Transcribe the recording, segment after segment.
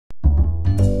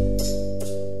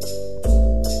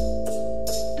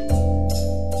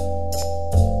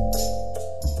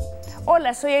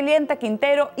Hola, soy Elienta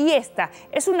Quintero y esta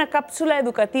es una cápsula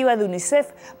educativa de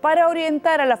UNICEF para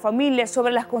orientar a la familia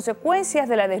sobre las consecuencias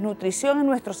de la desnutrición en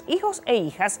nuestros hijos e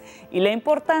hijas y la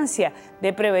importancia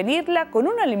de prevenirla con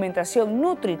una alimentación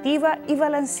nutritiva y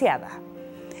balanceada.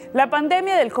 La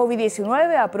pandemia del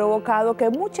COVID-19 ha provocado que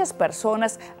muchas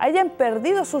personas hayan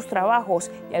perdido sus trabajos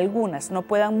y algunas no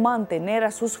puedan mantener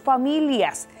a sus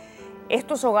familias.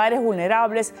 Estos hogares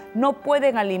vulnerables no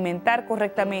pueden alimentar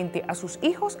correctamente a sus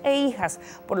hijos e hijas,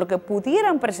 por lo que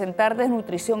pudieran presentar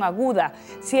desnutrición aguda,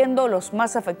 siendo los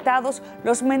más afectados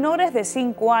los menores de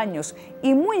 5 años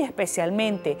y muy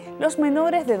especialmente los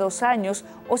menores de 2 años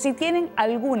o si tienen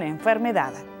alguna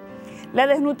enfermedad. La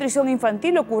desnutrición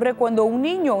infantil ocurre cuando un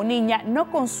niño o niña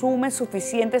no consume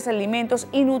suficientes alimentos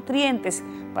y nutrientes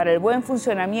para el buen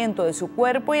funcionamiento de su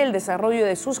cuerpo y el desarrollo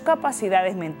de sus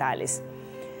capacidades mentales.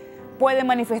 Puede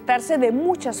manifestarse de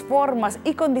muchas formas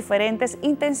y con diferentes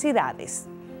intensidades.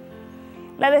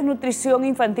 La desnutrición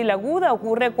infantil aguda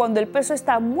ocurre cuando el peso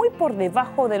está muy por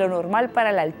debajo de lo normal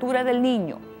para la altura del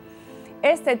niño.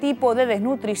 Este tipo de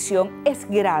desnutrición es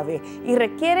grave y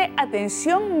requiere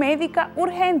atención médica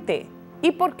urgente.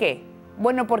 ¿Y por qué?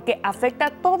 Bueno, porque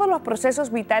afecta todos los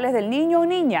procesos vitales del niño o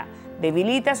niña,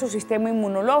 debilita su sistema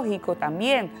inmunológico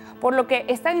también, por lo que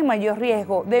están en mayor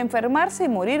riesgo de enfermarse y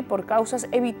morir por causas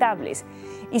evitables.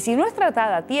 Y si no es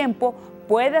tratada a tiempo,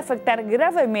 puede afectar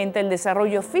gravemente el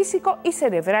desarrollo físico y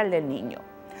cerebral del niño.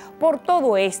 Por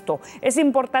todo esto, es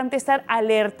importante estar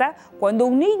alerta cuando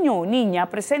un niño o niña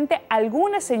presente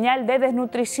alguna señal de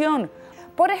desnutrición.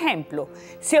 Por ejemplo,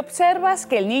 si observas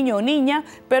que el niño o niña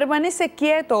permanece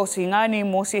quieto o sin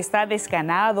ánimo, si está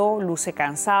desganado, luce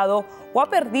cansado o ha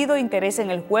perdido interés en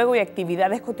el juego y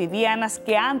actividades cotidianas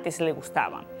que antes le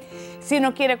gustaban. Si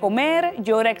no quiere comer,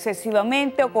 llora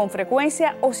excesivamente o con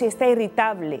frecuencia o si está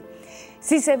irritable.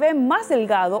 Si se ve más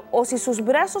delgado o si sus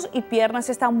brazos y piernas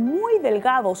están muy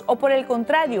delgados o por el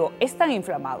contrario, están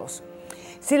inflamados.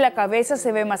 Si la cabeza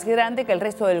se ve más grande que el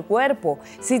resto del cuerpo,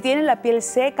 si tiene la piel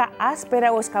seca,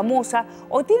 áspera o escamosa,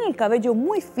 o tiene el cabello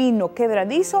muy fino,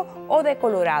 quebradizo o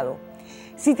decolorado.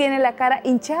 Si tiene la cara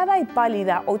hinchada y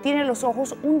pálida o tiene los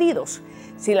ojos hundidos.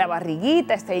 Si la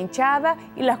barriguita está hinchada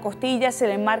y las costillas se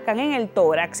le marcan en el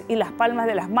tórax y las palmas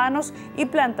de las manos y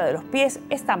planta de los pies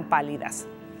están pálidas.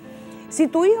 Si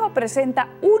tu hijo presenta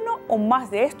uno o más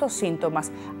de estos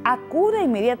síntomas, acude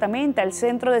inmediatamente al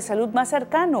centro de salud más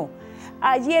cercano.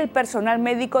 Allí el personal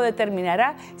médico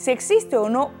determinará si existe o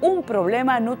no un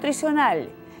problema nutricional.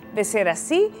 De ser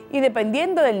así, y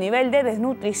dependiendo del nivel de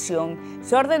desnutrición,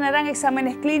 se ordenarán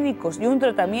exámenes clínicos y un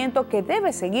tratamiento que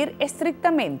debe seguir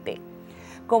estrictamente.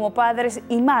 Como padres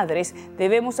y madres,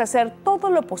 debemos hacer todo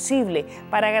lo posible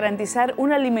para garantizar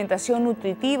una alimentación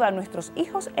nutritiva a nuestros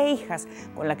hijos e hijas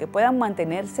con la que puedan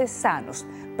mantenerse sanos,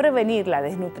 prevenir la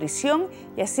desnutrición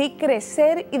y así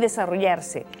crecer y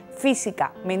desarrollarse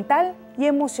física, mental y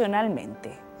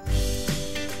emocionalmente.